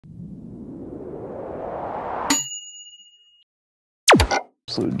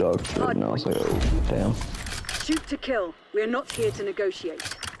absolute dog shit, and I was like, oh, damn. Shoot to kill. We're not here to negotiate.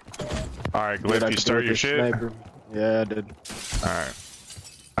 Alright, Glyph, you start your shit? Sniper. Yeah, I did. Alright.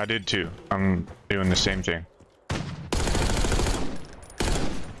 I did too. I'm doing the same thing.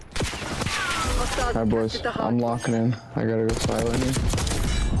 Alright, boys, I'm locking in. I gotta go silent here.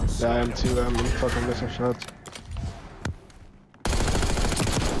 Yeah, I am too. I'm fucking missing shots.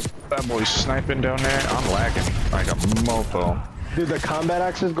 That boy's sniping down there. I'm lagging like a mofo. Dude, the combat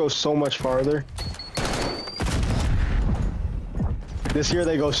axes go so much farther. This year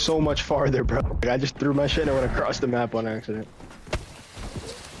they go so much farther, bro. Like, I just threw my shit and I went across the map on accident.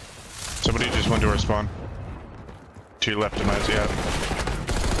 Somebody just went to our spawn. To your left of us, yeah.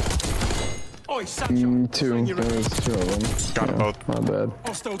 Two. There's two of them. Got them both. Not bad.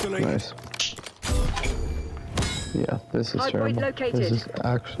 Nice. Yeah, this is terrible. This is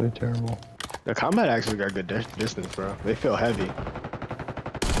actually terrible. The combat axes got good distance, bro. They feel heavy.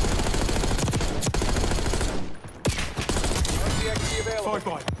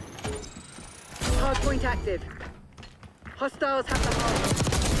 Hardpoint active. Hostiles have the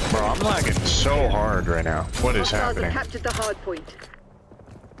hard. Bro, I'm lagging so hard right now. What is Hostiles happening? have captured the hard point.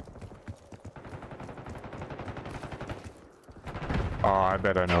 Oh, I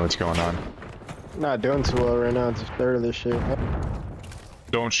bet I know what's going on. Not doing too well right now. It's a third of this shit.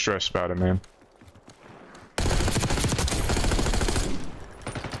 Don't stress about it, man.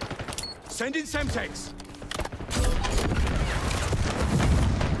 Send in Semtex.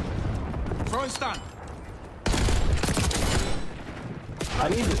 Throw and stun. I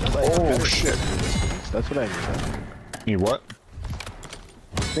need to play. Oh shit. That's what I need. You what?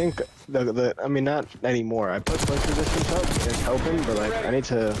 I think I mean, not anymore. I put close resistance up. It's helping, but like I need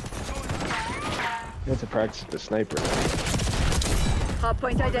to practice the sniper.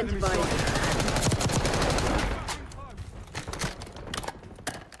 Hardpoint identified.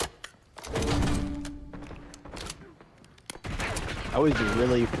 I always do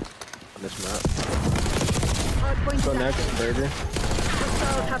really on this map. Hardpoint Go is next, active. burger.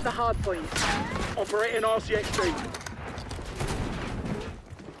 Hostiles have the hardpoint. Operating RCXD.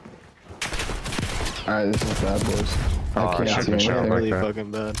 Alright, this is bad, boys. Oh, I I can't shouldn't see have shot anything. like Really that.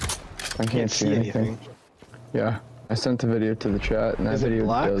 fucking bad. I can't see anything. Yeah, I sent the video to the chat, and that Is it video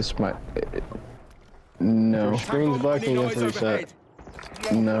black? does my... No. Your screen's black and you have to reset.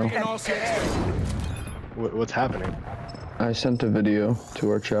 No. What's happening? I sent a video to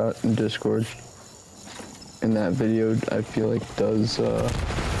our chat in Discord, and that video, I feel like, does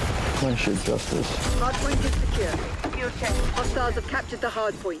my shit justice. Hardpoint is secure. Hostiles have captured the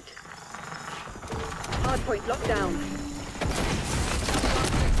hardpoint. Hardpoint locked down.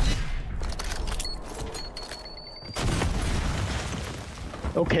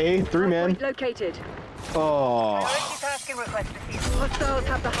 Okay, three man. Hardpoint located. Oh. Hostiles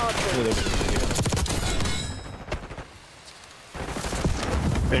have the hardpoint.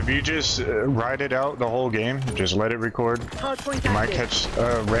 If you just ride it out the whole game, just let it record. Hardpoint You might active. catch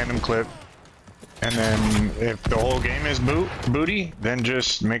a random clip. And then if the whole game is booty, then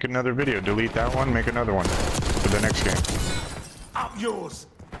just make another video. Delete that one, make another one for the next game. Up yours.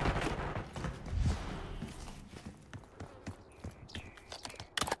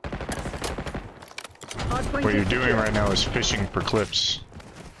 Hardpoint What is you're doing secure. right now is fishing for clips.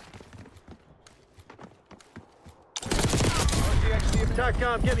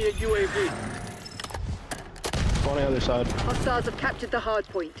 TACCOM, give me a UAV. On the other side. Hostiles have captured the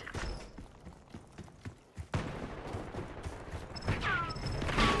hardpoint.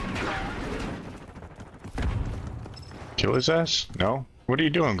 Kill his ass? No? What are you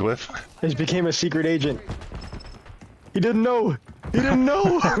doing, Glyph? He became a secret agent. He didn't know. He didn't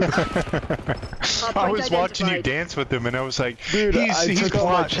know. I was watching you dance with him and I was like, Dude, I he's took out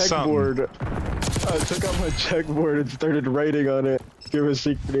my plotting something. checkboard. I took out my checkboard and started writing on it. Give a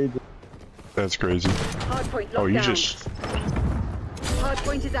secret agent. That's crazy. Hardpoint locked Oh, you down. just...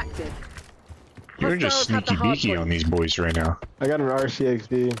 Hardpoint is active. You're just Hostiles have the sneaky beaky hardpoint. on these boys right now. I got an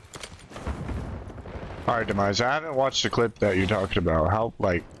RCXD. Alright, Demise, I haven't watched the clip that you talked about.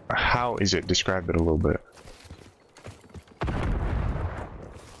 How is it? Describe it a little bit.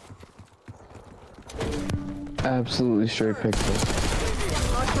 Absolutely straight pixels.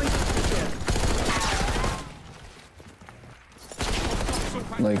 Hardpoint is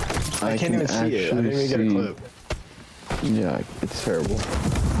secure. Like, I can't even see it. I didn't even get a clip. Yeah, it's terrible.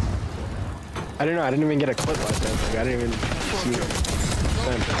 I don't know. I didn't even get a clip last time. Like, I didn't even see it.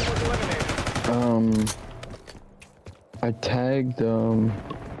 I tagged,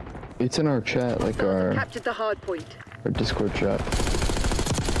 it's in our chat, like our Captured the hardpoint. Discord chat.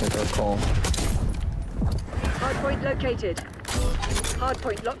 Like our call. Hardpoint located.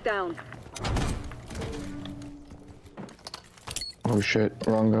 Hardpoint locked down. Oh shit,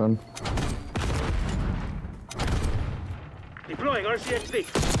 wrong gun. Deploying RCXD.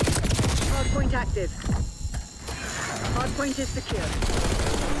 Hardpoint active. Hardpoint is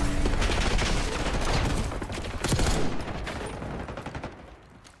secure.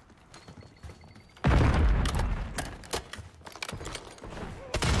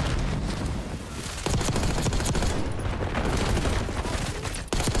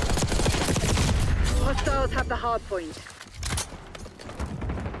 Hostiles have the hardpoint.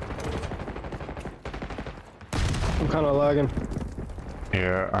 I'm kind of lagging.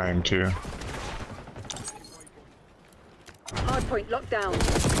 Yeah, I am too. Hardpoint locked down.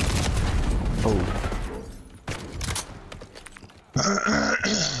 Oh.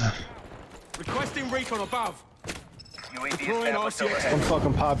 Requesting recon above. UAV Deploying established RCXD. overhead. I'm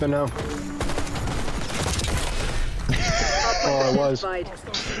fucking popping now. Oh, I was.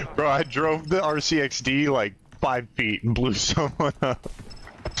 Identified. Bro, I drove the RCXD like 5 feet and blew someone up.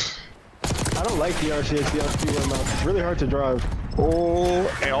 I don't like the RCXD on speedway mount. It's really hard to drive. Oh,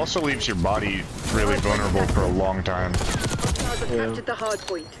 it also leaves your body really vulnerable for a long time. Hostiles have Yeah. captured the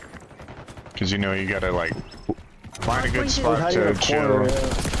hardpoint. Because you know, you gotta like find a good Hardpoint spot Hiding in to a chill. corner,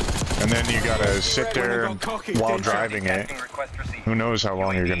 yeah. And then you gotta sit there while driving it. Tasking request received. Who knows how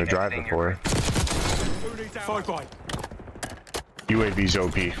long you're gonna drive it for. Five by. UAV's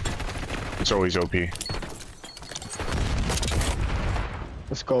OP. It's always OP.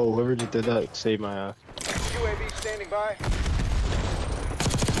 Let's go. Whoever just did that saved my ass. UAV standing by.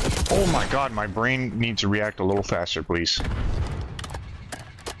 Oh my god, my brain needs to react a little faster, please.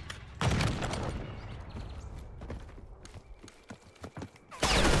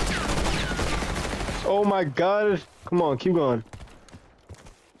 Oh my god. Come on, keep going.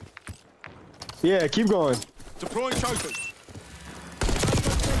 Yeah, keep going. Deploying choker.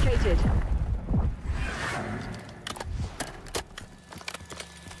 Hardpoint located.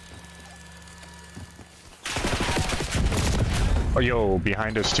 Oh, yo,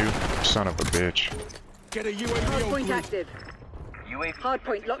 behind us too. Son of a bitch. Get a UAV Hardpoint on active. UAV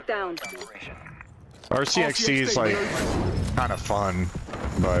Hardpoint locked down. operation. RCXD is like kind of fun,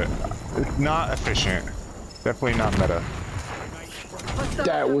 but not efficient. Definitely not meta. Hostiles That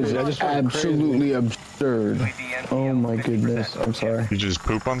have was the just hardpoint. went absolutely absurd. UAV Oh my NVL goodness, 50%. I'm sorry. You just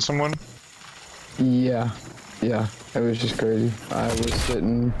poop on someone? Yeah, it was just crazy. I was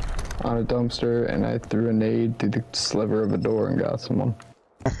sitting on a dumpster and I threw a nade through the sliver of a door and got someone.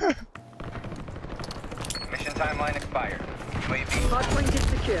 Mission timeline expired. UAV Hardpoint is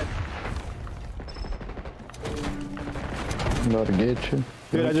secure. I'm about to get you.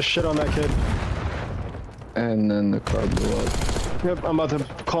 Dude, I just shit on that kid. And then the car blew up. Yep, I'm about to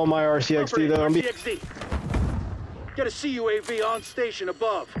call my RCXD though. RCXD. Get a CUAV on station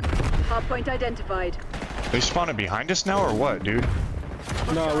above. Hardpoint identified. They spawning behind us now or what, dude?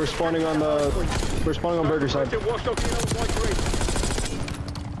 No, we're spawning on Burger side. They washed up the other white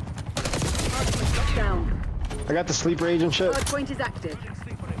Hardpoint locked down. I got the sleep rage and shit. Hardpoint is active.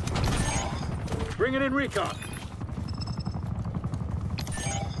 race. Bringing in recon.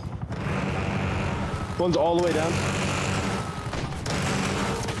 One's all the way down.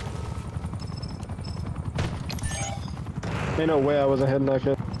 Ain't no way I wasn't hitting that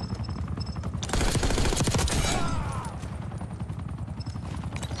kid.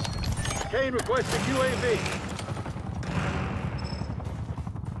 Kane requesting UAV.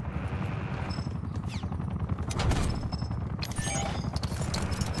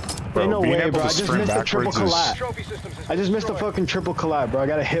 Bro, Ain't no being way, able bro. to I just sprint missed a triple backwards is- collab. Trophy systems is I just missed a destroyed. fucking triple collab, bro. I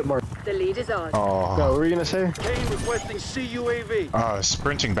got a hit mark. The lead is ours. Oh, What were you gonna say? Kane requesting CUAV.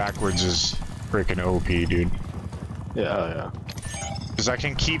 sprinting backwards is freaking OP, dude. Yeah. Because I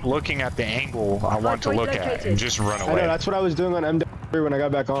can keep looking at the angle I want to Hardpoint look at located. and just run I know, away. that's what I was doing on MW when I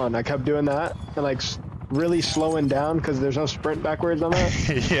got back on. I kept doing that and like really slowing down because there's no sprint backwards on that.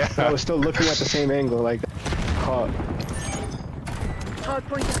 I Yeah. was still looking at the same angle, like caught.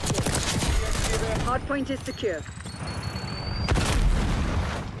 Hardpoint active. Hardpoint is secure.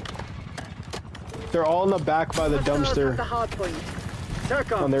 They're all in the back by the Hostiles have dumpster. the hardpoint.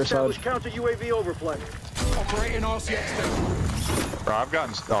 TACOM, On their establish side. counter UAV overflight. Operating RCXD. Bro, I've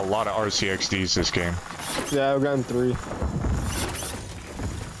gotten a lot of RCXDs this game. Yeah, I've gotten 3.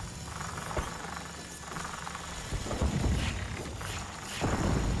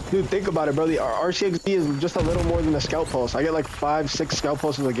 Dude, think about it, bro. The RCXD is just a little more than a scout pulse. I get like 5, 6 scout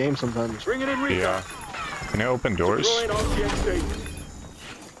pulses a game sometimes. Bringing in recon. Yeah. Can it open doors? Deploying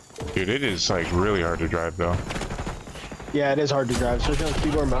RCXD. Dude, it is like really hard to drive though. Yeah, it is hard to drive, especially on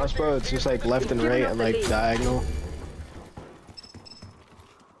keyboard and mouse, bro. It's just like left and right and like diagonal.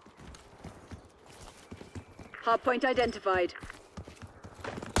 Hardpoint identified.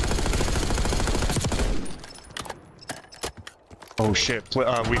 Oh shit,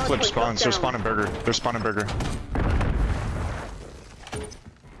 we flipped spawns. They're spawning burger. They're spawning burger.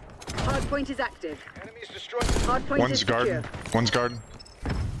 Hardpoint is active. Enemies destroyed. Hardpoint One's is secure. garden. One's garden.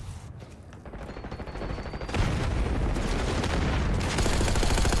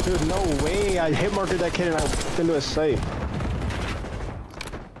 Dude, no way. I hit marked that kid and I went into a sight.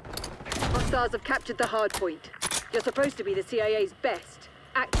 Hostiles have captured the hardpoint. You're supposed to be the CIA's best.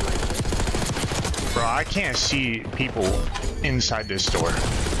 Act like it. Bro, I can't see people inside this door.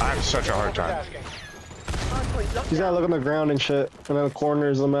 I have such a hard time. Hardpoint locked He's gotta down. look on the ground and shit. And then the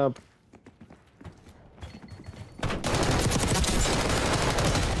corners of the map.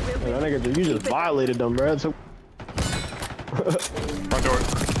 Man, that nigga, you just violated them, bro. That's a Front door.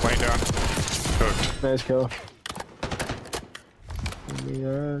 Laying down. Cooked. nice kill.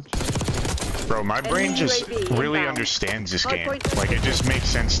 Bro, my brain just UAV really inbound. understands this game. Hardpoint- Like, it just makes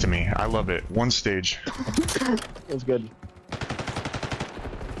sense to me. I love it. One stage. That's good.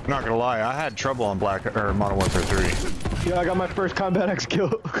 Not gonna lie, I had trouble on Modern Warfare 3. Yeah, I got my first Combat X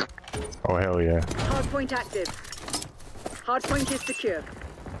kill. Oh, hell yeah. Hardpoint active. Hardpoint is secure.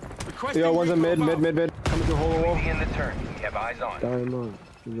 Yo, one's a mid. Coming through hole in the wall. UAV in the turn. We have eyes on. Diamond.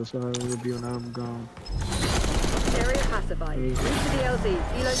 That's why I would be when I'm gone. Area pacified. Move to the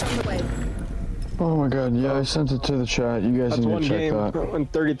LZ. Elo's on the way. Oh my god, yeah, I sent it to the chat. You guys That's need one to check game. that. I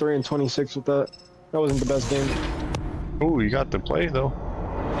went 33 and 26 with that. That wasn't the best game. Ooh, you got the play, though.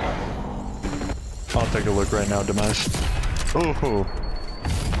 I'll take a look right now, Demise. Ooh.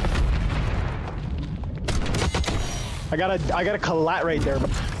 I got a collat right there.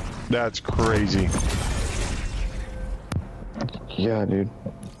 That's crazy. Yeah, dude.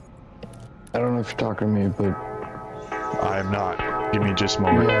 I don't know if you're talking to me, but I am not. Give me just a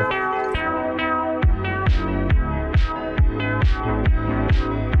moment. yeah.